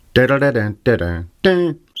Da-da-da-da-da-da.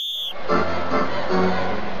 You're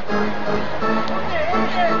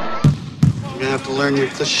gonna have to learn your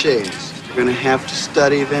cliches. You're gonna have to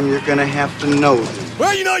study them. You're gonna have to know them.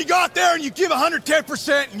 Well, you know, you go out there and you give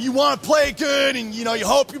 110% and you want to play good and, you know, you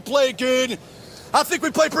hope you play good. I think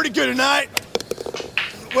we play pretty good tonight.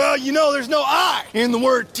 Well, you know, there's no I in the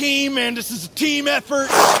word team, and this is a team effort.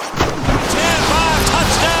 10-5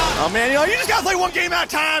 touchdown. Oh, man, you know, you just got to play one game at a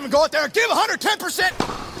time and go out there and give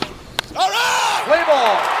 110%. All right! Play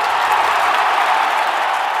ball.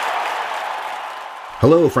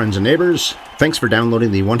 Hello, friends and neighbors. Thanks for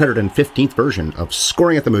downloading the 115th version of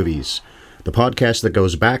Scoring at the Movies, the podcast that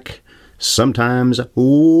goes back, sometimes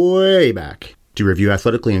way back, to review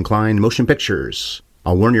athletically inclined motion pictures.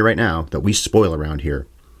 I'll warn you right now that we spoil around here.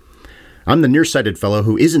 I'm the nearsighted fellow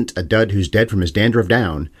who isn't a dud who's dead from his dandruff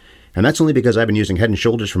down, and that's only because I've been using Head &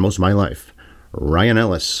 Shoulders for most of my life. Ryan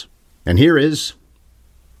Ellis. And here is...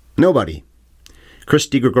 nobody. Chris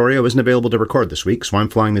DiGregorio isn't available to record this week, so I'm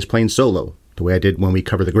flying this plane solo, the way I did when we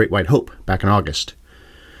covered The Great White Hope back in August.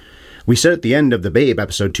 We said at the end of the Babe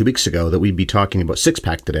episode 2 weeks ago that we'd be talking about Six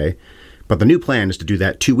Pack today, but the new plan is to do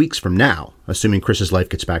that 2 weeks from now, assuming Chris's life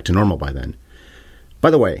gets back to normal by then.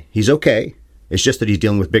 By the way, he's okay. It's just that he's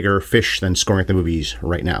dealing with bigger fish than Scoring at the Movies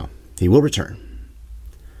right now. He will return.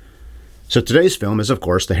 So today's film is, of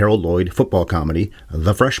course, the Harold Lloyd football comedy,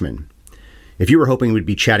 The Freshman. If you were hoping we'd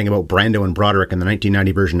be chatting about Brando and Broderick in the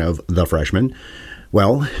 1990 version of The Freshman,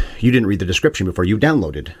 well, you didn't read the description before you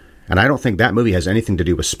downloaded. And I don't think that movie has anything to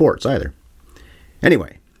do with sports either.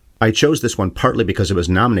 Anyway, I chose this one partly because it was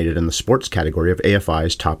nominated in the sports category of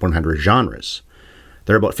AFI's Top 100 Genres.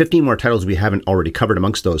 There are about 15 more titles we haven't already covered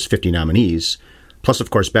amongst those 50 nominees. Plus, of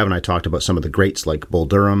course, Bev and I talked about some of the greats like Bull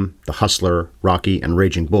Durham, The Hustler, Rocky, and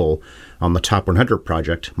Raging Bull on the Top 100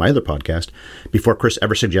 Project, my other podcast, before Chris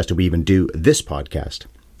ever suggested we even do this podcast.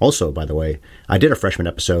 Also, by the way, I did a Freshman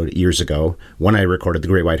episode years ago when I recorded The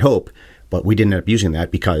Great White Hope, but we didn't end up using that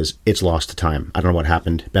because it's lost to time. I don't know what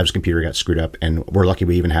happened. Bev's computer got screwed up, and we're lucky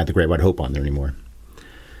we even had The Great White Hope on there anymore.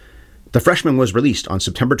 The Freshman was released on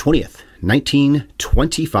September 20th,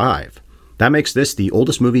 1925. That makes this the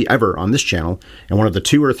oldest movie ever on this channel, and one of the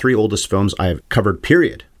 2 or 3 oldest films I have covered,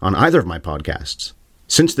 period, on either of my podcasts.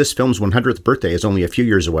 Since this film's 100th birthday is only a few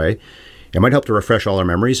years away, it might help to refresh all our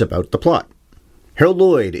memories about the plot. Harold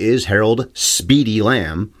Lloyd is Harold Speedy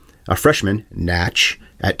Lamb, a freshman, Natch,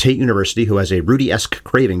 at Tate University who has a Rudy-esque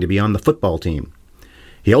craving to be on the football team.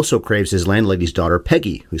 He also craves his landlady's daughter,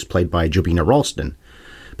 Peggy, who's played by Jobina Ralston.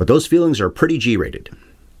 But those feelings are pretty G-rated.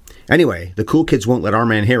 Anyway, the cool kids won't let our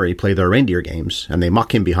man Harry play their reindeer games, and they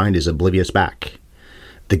mock him behind his oblivious back.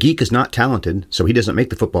 The geek is not talented, so he doesn't make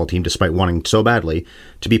the football team despite wanting so badly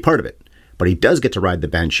to be part of it, but he does get to ride the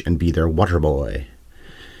bench and be their water boy.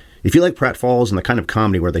 If you like pratfalls and the kind of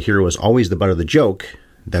comedy where the hero is always the butt of the joke,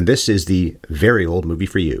 then this is the very old movie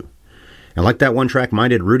for you. And like that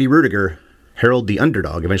one-track-minded Rudy Rudiger, Harold the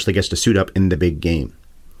underdog eventually gets to suit up in the big game.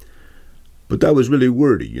 But that was really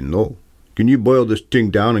wordy, you know. Can you boil this thing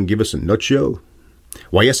down and give us a nutshell?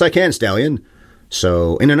 Why, yes, I can, Stallion.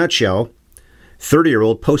 So, in a nutshell,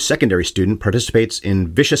 30-year-old post-secondary student participates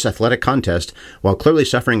in vicious athletic contest while clearly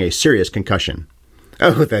suffering a serious concussion.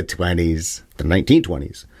 Oh, the 20s. The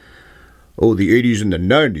 1920s. Oh, the 80s and the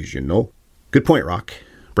 90s, you know. Good point, Rock.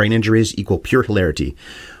 Brain injuries equal pure hilarity.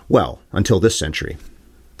 Well, until this century.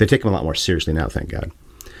 They take them a lot more seriously now, thank God.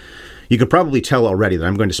 You could probably tell already that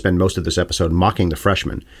I'm going to spend most of this episode mocking The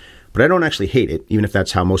Freshman, but I don't actually hate it, even if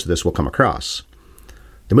that's how most of this will come across.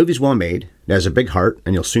 The movie's well made, it has a big heart,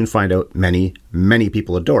 and you'll soon find out many, many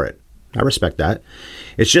people adore it. I respect that.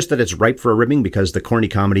 It's just that it's ripe for a ribbing because the corny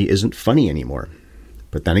comedy isn't funny anymore.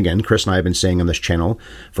 But then again, Chris and I have been saying on this channel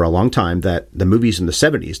for a long time that the movies in the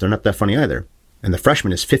 70s, they're not that funny either. And The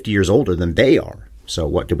Freshman is 50 years older than they are. So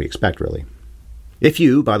what do we expect, really? If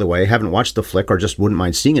you, by the way, haven't watched the flick or just wouldn't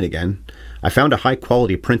mind seeing it again, I found a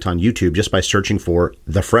high-quality print on YouTube just by searching for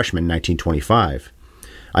The Freshman 1925.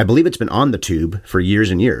 I believe it's been on the tube for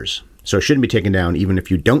years and years, so it shouldn't be taken down even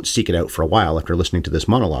if you don't seek it out for a while after listening to this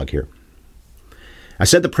monologue here. I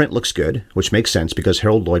said the print looks good, which makes sense because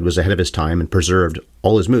Harold Lloyd was ahead of his time and preserved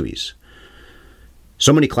all his movies.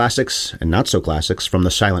 So many classics and not-so-classics from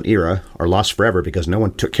the silent era are lost forever because no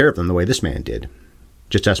one took care of them the way this man did.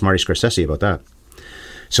 Just ask Marty Scorsese about that.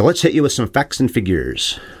 So let's hit you with some facts and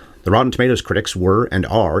figures. The Rotten Tomatoes critics were and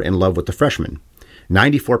are in love with The Freshman.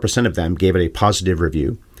 94% of them gave it a positive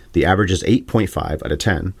review. The average is 8.5 out of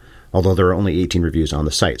 10, although there are only 18 reviews on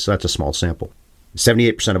the site, so that's a small sample.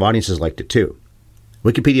 78% of audiences liked it too.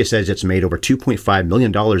 Wikipedia says it's made over $2.5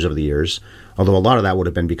 million over the years, although a lot of that would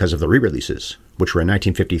have been because of the re-releases, which were in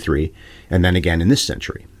 1953, and then again in this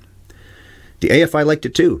century. The AFI liked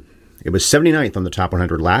it too. It was 79th on the top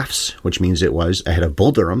 100 laughs, which means it was ahead of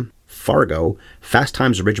Bull Durham, Fargo, Fast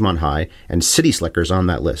Times at Ridgemont High, and City Slickers on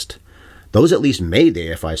that list. Those at least made the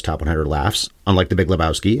AFI's top 100 laughs, unlike The Big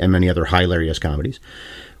Lebowski and many other hilarious comedies.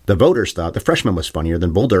 The voters thought The Freshman was funnier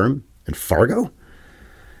than Bull Durham and Fargo.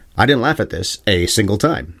 I didn't laugh at this a single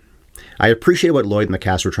time. I appreciate what Lloyd and the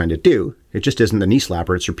cast were trying to do. It just isn't the knee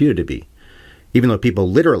slapper it's reputed to be. Even though people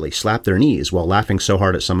literally slapped their knees while laughing so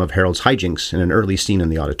hard at some of Harold's hijinks in an early scene in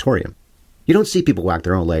the auditorium. You don't see people whack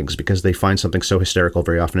their own legs because they find something so hysterical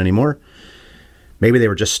very often anymore. Maybe they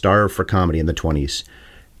were just starved for comedy in the 20s.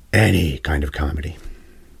 Any kind of comedy.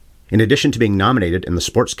 In addition to being nominated in the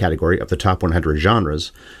sports category of the top 100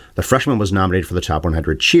 genres, The Freshman was nominated for the top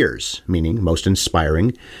 100 cheers, meaning most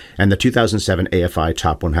inspiring, and the 2007 AFI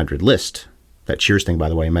top 100 list. That cheers thing, by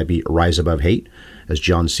the way, might be rise above hate, as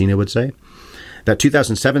John Cena would say. That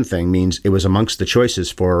 2007 thing means it was amongst the choices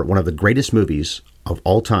for one of the greatest movies of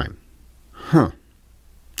all time. Huh.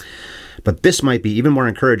 But this might be even more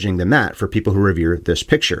encouraging than that for people who revere this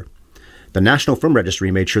picture. The National Film Registry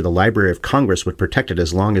made sure the Library of Congress would protect it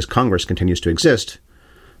as long as Congress continues to exist.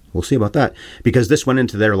 We'll see about that, because this went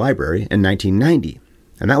into their library in 1990,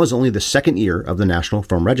 and that was only the second year of the National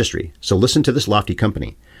Film Registry. So listen to this lofty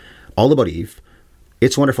company. All About Eve,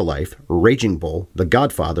 It's Wonderful Life, Raging Bull, The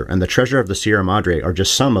Godfather, and The Treasure of the Sierra Madre are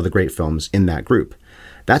just some of the great films in that group.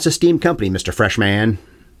 That's a steam company, Mr. Freshman.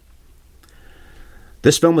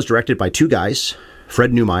 This film was directed by two guys,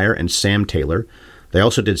 Fred Neumeier and Sam Taylor. They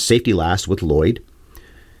also did Safety Last with Lloyd.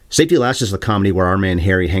 Safety Last is the comedy where our man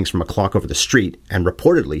Harry hangs from a clock over the street, and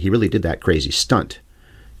reportedly he really did that crazy stunt.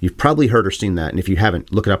 You've probably heard or seen that, and if you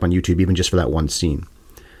haven't, look it up on YouTube even just for that one scene.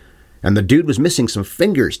 And the dude was missing some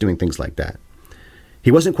fingers doing things like that. He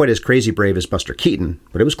wasn't quite as crazy brave as Buster Keaton,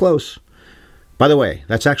 but it was close. By the way,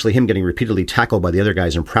 that's actually him getting repeatedly tackled by the other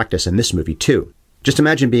guys in practice in this movie too. Just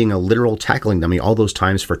imagine being a literal tackling dummy all those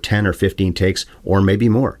times for 10 or 15 takes, or maybe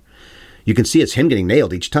more. You can see it's him getting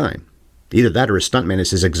nailed each time. Either that or his stuntman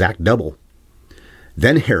is his exact double.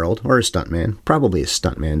 Then Harold, or his stuntman, probably his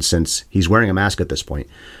stuntman since he's wearing a mask at this point,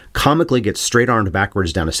 comically gets straight-armed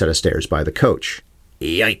backwards down a set of stairs by the coach.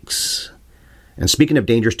 Yikes. And speaking of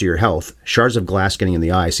dangers to your health, shards of glass getting in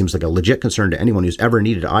the eye seems like a legit concern to anyone who's ever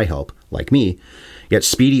needed eye help, like me, yet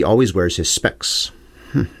Speedy always wears his specs.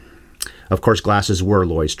 Of course, glasses were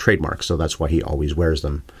Lloyd's trademark, so that's why he always wears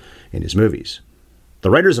them in his movies. The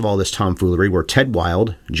writers of all this tomfoolery were Ted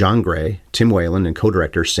Wilde, John Gray, Tim Whalen, and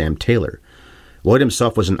co-director Sam Taylor. Lloyd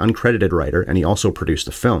himself was an uncredited writer, and he also produced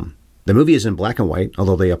the film. The movie is in black and white,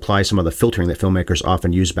 although they apply some of the filtering that filmmakers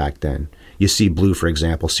often used back then. You see blue, for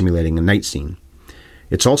example, simulating a night scene.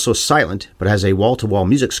 It's also silent, but has a wall-to-wall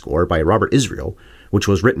music score by Robert Israel, which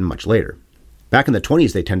was written much later. Back in the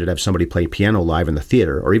 20s, they tended to have somebody play piano live in the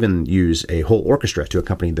theater, or even use a whole orchestra to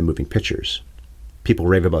accompany the moving pictures. People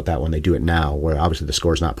rave about that when they do it now, where obviously the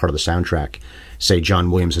score is not part of the soundtrack. Say John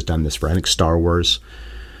Williams has done this for, I think, Star Wars,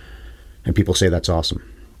 and people say that's awesome.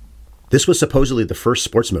 This was supposedly the first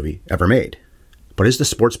sports movie ever made. But is the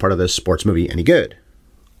sports part of this sports movie any good?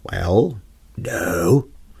 Well, no.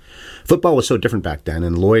 Football was so different back then,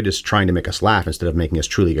 and Lloyd is trying to make us laugh instead of making us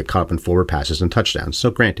truly get caught up in forward passes and touchdowns,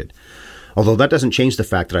 so granted. Although that doesn't change the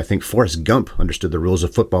fact that I think Forrest Gump understood the rules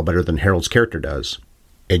of football better than Harold's character does.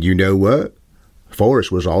 And you know what?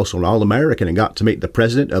 Forrest was also an All-American and got to meet the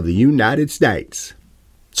President of the United States.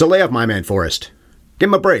 So lay off my man Forrest. Give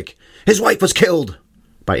him a break. His wife was killed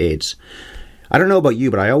by AIDS. I don't know about you,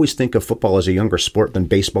 but I always think of football as a younger sport than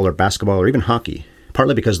baseball or basketball or even hockey,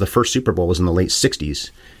 partly because the first Super Bowl was in the late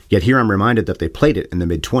 60s, yet here I'm reminded that they played it in the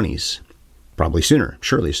mid-20s. Probably sooner,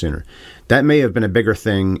 surely sooner. That may have been a bigger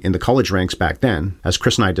thing in the college ranks back then, as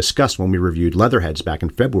Chris and I discussed when we reviewed Leatherheads back in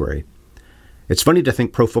February. It's funny to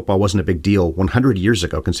think pro football wasn't a big deal 100 years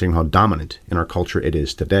ago, considering how dominant in our culture it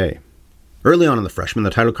is today. Early on in The Freshman, the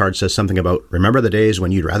title card says something about, remember the days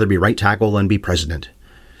when you'd rather be right tackle than be president.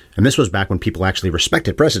 And this was back when people actually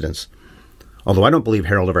respected presidents. Although I don't believe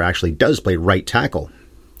Harold ever actually does play right tackle.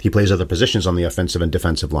 He plays other positions on the offensive and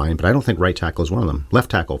defensive line, but I don't think right tackle is one of them.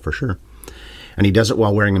 Left tackle, for sure. And he does it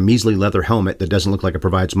while wearing a measly leather helmet that doesn't look like it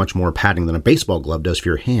provides much more padding than a baseball glove does for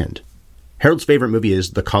your hand. Harold's favorite movie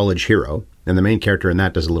is The College Hero, and the main character in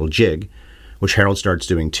that does a little jig, which Harold starts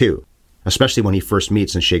doing too, especially when he first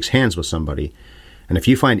meets and shakes hands with somebody. And if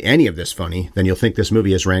you find any of this funny, then you'll think this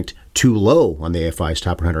movie is ranked too low on the AFI's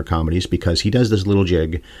Top 100 comedies because he does this little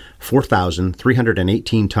jig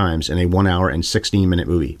 4,318 times in a 1 hour and 16-minute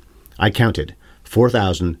movie. I counted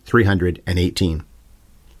 4,318.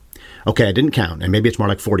 Okay, I didn't count, and maybe it's more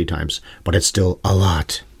like 40 times, but it's still a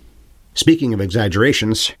lot. Speaking of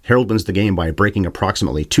exaggerations, Harold wins the game by breaking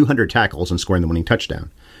approximately 200 tackles and scoring the winning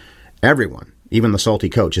touchdown. Everyone, even the salty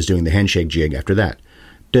coach, is doing the handshake jig after that.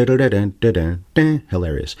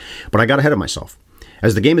 Hilarious. But I got ahead of myself.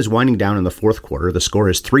 As the game is winding down in the fourth quarter, the score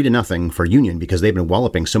is 3-0 for Union because they've been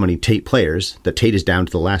walloping so many Tate players that Tate is down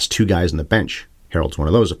to the last two guys on the bench. Harold's one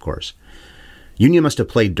of those, of course. Union must have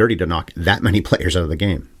played dirty to knock that many players out of the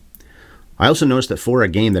game. I also noticed that for a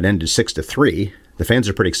game that ended 6-3, the fans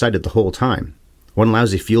are pretty excited the whole time. One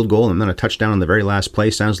lousy field goal and then a touchdown on the very last play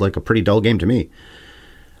sounds like a pretty dull game to me.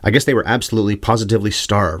 I guess they were absolutely positively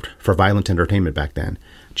starved for violent entertainment back then,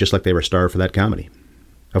 just like they were starved for that comedy.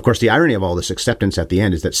 Of course, the irony of all this acceptance at the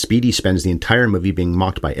end is that Speedy spends the entire movie being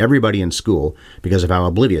mocked by everybody in school because of how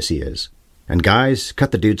oblivious he is. And guys,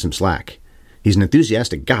 cut the dude some slack. He's an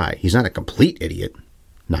enthusiastic guy. He's not a complete idiot.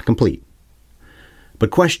 Not complete. But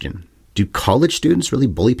question, do college students really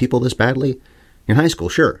bully people this badly? In high school,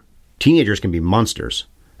 sure. Teenagers can be monsters,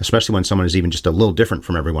 especially when someone is even just a little different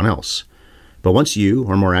from everyone else. But once you,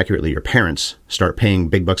 or more accurately your parents, start paying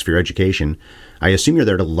big bucks for your education, I assume you're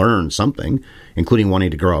there to learn something, including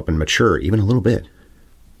wanting to grow up and mature even a little bit.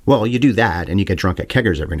 Well, you do that, and you get drunk at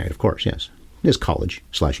keggers every night, of course, yes. It is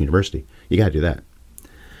college/university. You gotta do that.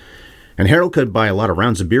 And Harold could buy a lot of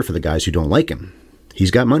rounds of beer for the guys who don't like him.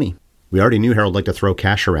 He's got money. We already knew Harold liked to throw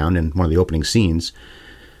cash around in one of the opening scenes.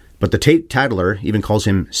 But the Tate Tattler even calls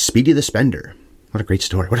him Speedy the Spender. What a great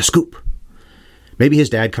story. What a scoop. Maybe his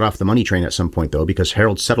dad cut off the money train at some point, though, because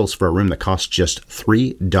Harold settles for a room that costs just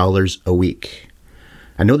 $3 a week.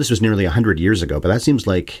 I know this was nearly 100 years ago, but that seems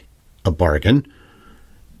like a bargain.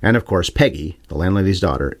 And, of course, Peggy, the landlady's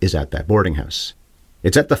daughter, is at that boarding house.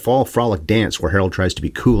 It's at the fall frolic dance where Harold tries to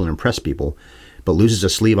be cool and impress people, but loses a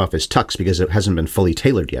sleeve off his tux because it hasn't been fully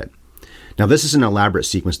tailored yet. Now, this is an elaborate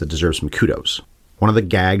sequence that deserves some kudos. One of the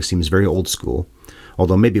gags seems very old school,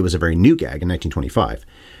 although maybe it was a very new gag in 1925.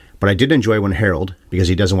 But I did enjoy when Harold, because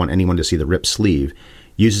he doesn't want anyone to see the ripped sleeve,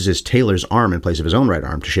 uses his tailor's arm in place of his own right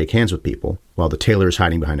arm to shake hands with people, while the tailor is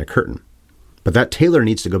hiding behind a curtain. But that tailor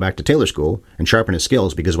needs to go back to tailor school and sharpen his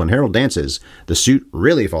skills, because when Harold dances, the suit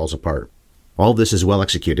really falls apart. All of this is well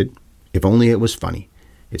executed, if only it was funny.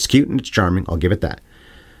 It's cute and it's charming, I'll give it that.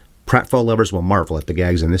 Pratfall lovers will marvel at the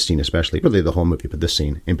gags in this scene especially, really the whole movie, but this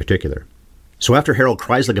scene in particular. So after Harold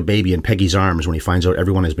cries like a baby in Peggy's arms when he finds out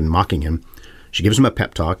everyone has been mocking him, she gives him a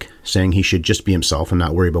pep talk, saying he should just be himself and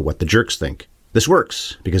not worry about what the jerks think. This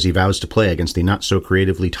works, because he vows to play against the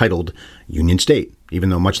not-so-creatively titled Union State, even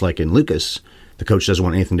though, much like in Lucas, the coach doesn't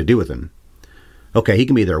want anything to do with him. Okay, he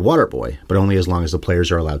can be their water boy, but only as long as the players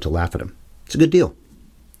are allowed to laugh at him. It's a good deal.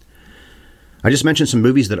 I just mentioned some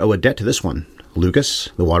movies that owe a debt to this one. Lucas,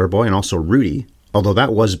 the water boy, and also Rudy, although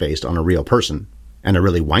that was based on a real person, and a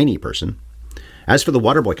really whiny person. As for the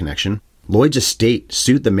Waterboy connection, Lloyd's estate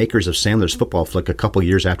sued the makers of Sandler's football flick a couple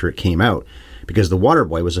years after it came out because the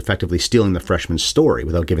Waterboy was effectively stealing the freshman's story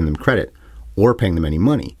without giving them credit or paying them any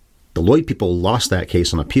money. The Lloyd people lost that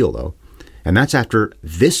case on appeal, though, and that's after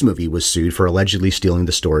this movie was sued for allegedly stealing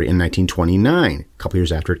the story in 1929, a couple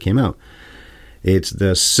years after it came out. It's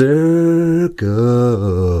the circle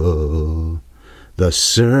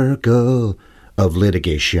of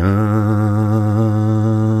litigation.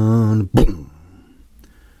 Boom.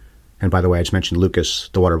 And by the way, I just mentioned Lucas,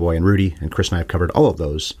 the Waterboy, and Rudy, and Chris and I have covered all of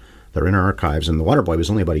those. They're in our archives, and the Waterboy was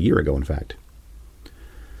only about a year ago, in fact.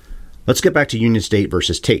 Let's get back to Union State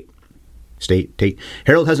versus Tate. Tate.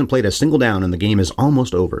 Harold hasn't played a single down, and the game is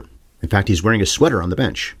almost over. In fact, he's wearing a sweater on the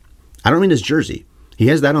bench. I don't mean his jersey. He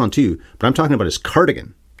has that on too, but I'm talking about his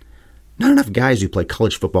cardigan. Not enough guys who play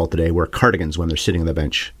college football today wear cardigans when they're sitting on the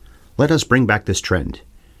bench. Let us bring back this trend.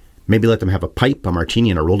 Maybe let them have a pipe, a martini,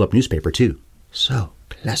 and a rolled-up newspaper too. So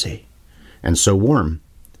classy. And so warm.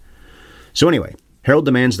 So anyway, Harold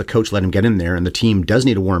demands the coach let him get in there, and the team does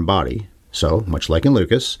need a warm body. So, much like in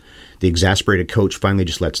Lucas, the exasperated coach finally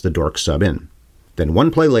just lets the dork sub in. Then one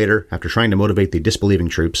play later, after trying to motivate the disbelieving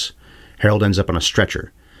troops, Harold ends up on a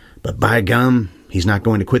stretcher. But by gum, he's not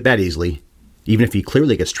going to quit that easily, even if he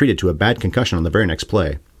clearly gets treated to a bad concussion on the very next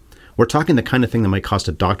play. We're talking the kind of thing that might cost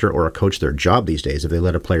a doctor or a coach their job these days if they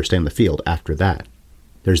let a player stay on the field after that.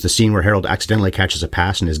 There's the scene where Harold accidentally catches a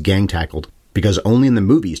pass and is gang tackled, because only in the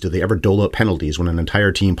movies do they ever dole out penalties when an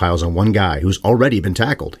entire team piles on one guy who's already been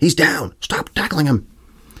tackled. He's down! Stop tackling him!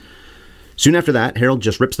 Soon after that, Harold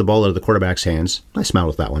just rips the ball out of the quarterback's hands. I smiled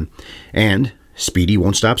with that one. And Speedy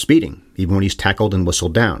won't stop speeding, even when he's tackled and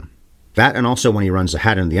whistled down. That, and also when he runs a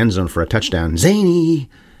hat in the end zone for a touchdown, zany,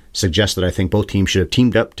 suggests that I think both teams should have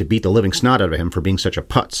teamed up to beat the living snot out of him for being such a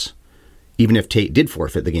putz, even if Tate did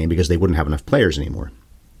forfeit the game because they wouldn't have enough players anymore.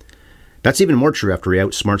 That's even more true after he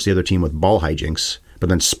outsmarts the other team with ball hijinks but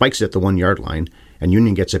then spikes it at the 1-yard line, and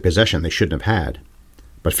Union gets a possession they shouldn't have had.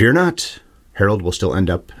 But fear not, Harold will still end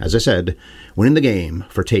up, as I said, winning the game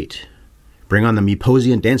for Tate. Bring on the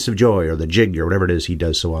Meposian Dance of Joy, or the jig, or whatever it is he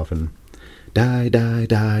does so often. Die, die,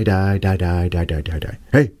 die, die, die, die, die, die, die, die.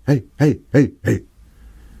 Hey, hey, hey, hey, hey.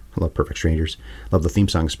 I love Perfect Strangers. Love the theme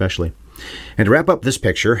song especially. And to wrap up this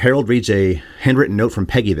picture, Harold reads a handwritten note from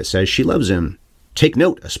Peggy that says she loves him. Take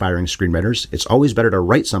note, aspiring screenwriters. It's always better to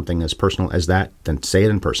write something as personal as that than say it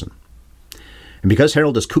in person. And because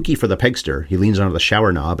Harold is kooky for the pegster, he leans onto the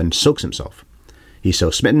shower knob and soaks himself. He's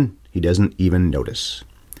so smitten, he doesn't even notice.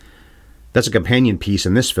 That's a companion piece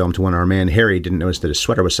in this film to when our man Harry didn't notice that his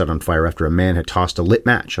sweater was set on fire after a man had tossed a lit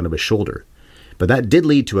match onto his shoulder. But that did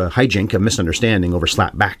lead to a hijink of misunderstanding over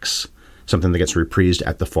slapbacks, something that gets reprised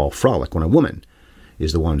at the Fall Frolic when a woman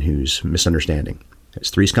is the one who's misunderstanding. It's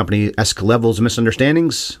Three's Company-esque levels of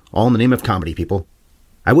misunderstandings, all in the name of comedy, people.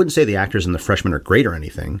 I wouldn't say the actors in The Freshman are great or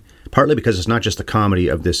anything, partly because it's not just the comedy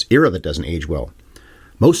of this era that doesn't age well.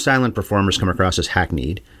 Most silent performers come across as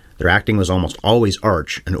hackneyed. Their acting was almost always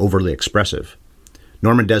arch and overly expressive.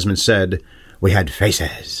 Norma Desmond said, "We had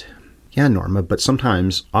faces." Yeah, Norma, but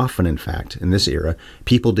sometimes, often in fact, in this era,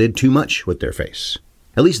 people did too much with their face.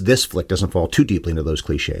 At least this flick doesn't fall too deeply into those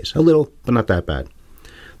cliches. A little, but not that bad.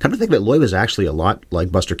 Come to think of it, Lloyd was actually a lot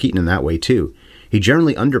like Buster Keaton in that way, too. He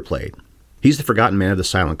generally underplayed. He's the forgotten man of the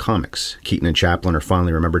silent comics. Keaton and Chaplin are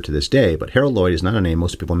fondly remembered to this day, but Harold Lloyd is not a name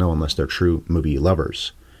most people know unless they're true movie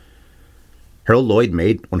lovers. Harold Lloyd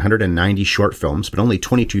made 190 short films, but only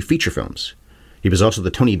 22 feature films. He was also the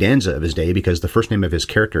Tony Danza of his day because the first name of his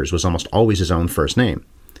characters was almost always his own first name.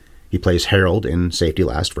 He plays Harold in Safety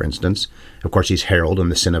Last, for instance. Of course, he's Harold in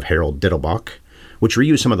The Sin of Harold Diddlebach, which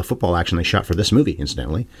reused some of the football action they shot for this movie,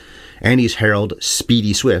 incidentally. And he's Harold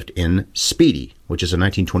Speedy Swift in Speedy, which is a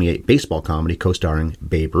 1928 baseball comedy co-starring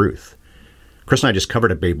Babe Ruth. Chris and I just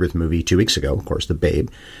covered a Babe Ruth movie 2 weeks ago, of course, The Babe,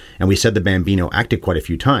 and we said the Bambino acted quite a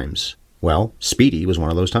few times. Well, Speedy was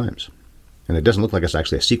one of those times. And it doesn't look like it's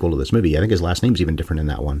actually a sequel to this movie. I think his last name's even different in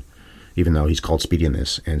that one, even though he's called Speedy in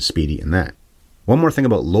this and Speedy in that. One more thing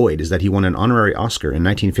about Lloyd is that he won an honorary Oscar in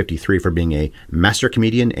 1953 for being a master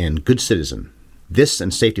comedian and good citizen. This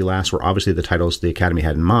and Safety Last were obviously the titles the Academy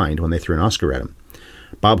had in mind when they threw an Oscar at him.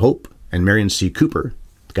 Bob Hope and Marion C. Cooper,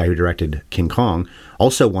 the guy who directed King Kong,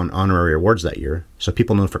 also won honorary awards that year, so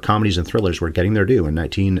people known for comedies and thrillers were getting their due in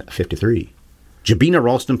 1953. Jabina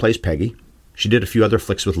Ralston plays Peggy. She did a few other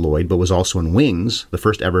flicks with Lloyd, but was also in Wings, the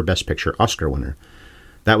first ever Best Picture Oscar winner.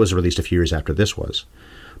 That was released a few years after this was.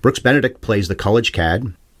 Brooks Benedict plays the college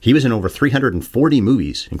cad. He was in over 340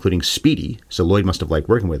 movies, including Speedy, so Lloyd must have liked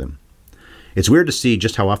working with him. It's weird to see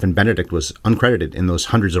just how often Benedict was uncredited in those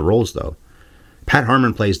hundreds of roles, though. Pat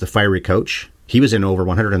Harmon plays the fiery coach. He was in over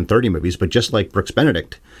 130 movies, but just like Brooks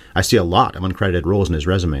Benedict, I see a lot of uncredited roles in his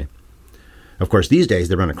resume. Of course, these days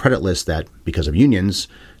they run a credit list that, because of unions,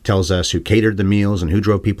 tells us who catered the meals and who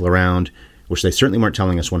drove people around, which they certainly weren't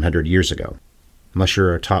telling us 100 years ago. Unless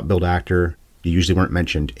you're a top-billed actor, you usually weren't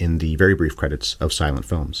mentioned in the very brief credits of silent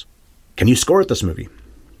films. Can you score at this movie?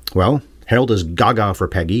 Well, Harold is gaga for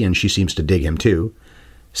Peggy, and she seems to dig him too.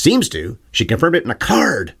 Seems to? She confirmed it in a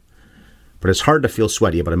card! But it's hard to feel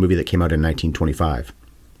sweaty about a movie that came out in 1925.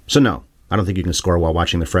 So no, I don't think you can score while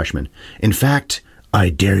watching The Freshman. In fact, I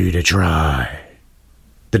dare you to try.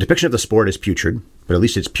 The depiction of the sport is putrid, but at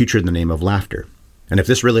least it's putrid in the name of laughter. And if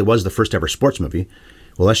this really was the first ever sports movie,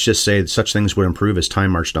 well, let's just say that such things would improve as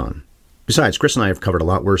time marched on. Besides, Chris and I have covered a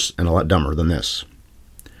lot worse and a lot dumber than this.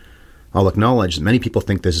 I'll acknowledge that many people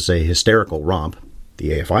think this is a hysterical romp.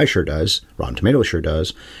 The AFI sure does, Rotten Tomatoes sure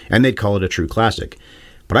does, and they'd call it a true classic.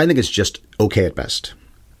 But I think it's just okay at best.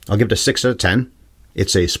 I'll give it a 6 out of 10.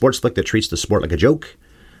 It's a sports flick that treats the sport like a joke.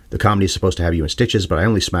 The comedy is supposed to have you in stitches, but I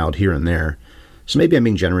only smiled here and there. So maybe I'm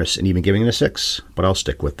being generous and even giving it a 6, but I'll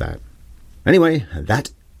stick with that. Anyway,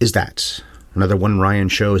 that is that. Another One Ryan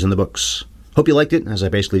show is in the books. Hope you liked it, as I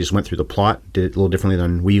basically just went through the plot, did it a little differently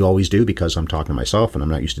than we always do because I'm talking to myself and I'm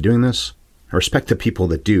not used to doing this. I respect the people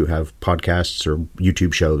that do have podcasts or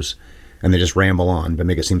YouTube shows, and they just ramble on but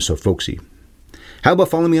make it seem so folksy. How about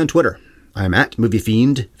following me on Twitter? I'm at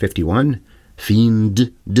MovieFiend51,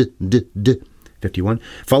 Fiend51.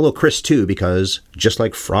 Follow Chris too, because just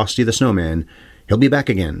like Frosty the Snowman, he'll be back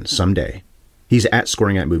again someday. He's at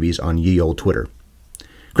Scoring at Movies on ye old Twitter.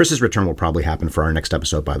 Chris's return will probably happen for our next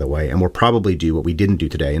episode, by the way, and we'll probably do what we didn't do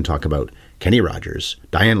today and talk about Kenny Rogers,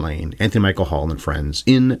 Diane Lane, Anthony Michael Hall, and Friends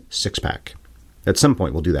in Six-Pack. At some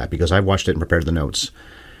point we'll do that, because I've watched it and prepared the notes,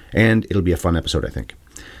 and it'll be a fun episode, I think.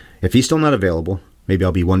 If he's still not available, maybe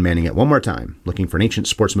I'll be one-manning it one more time, looking for an ancient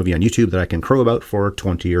sports movie on YouTube that I can crow about for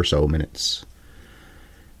 20 or so minutes.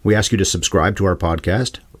 We ask you to subscribe to our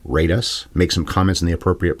podcast, rate us, make some comments in the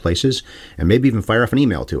appropriate places, and maybe even fire off an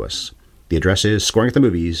email to us. The address is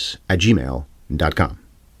scoringatthemovies@gmail.com.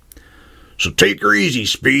 So take her easy,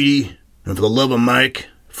 Speedy. And for the love of Mike,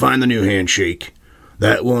 find the new handshake.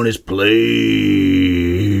 That one is played.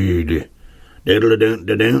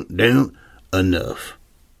 Diddle-a-dunk-da-dunk-dunk. Enough.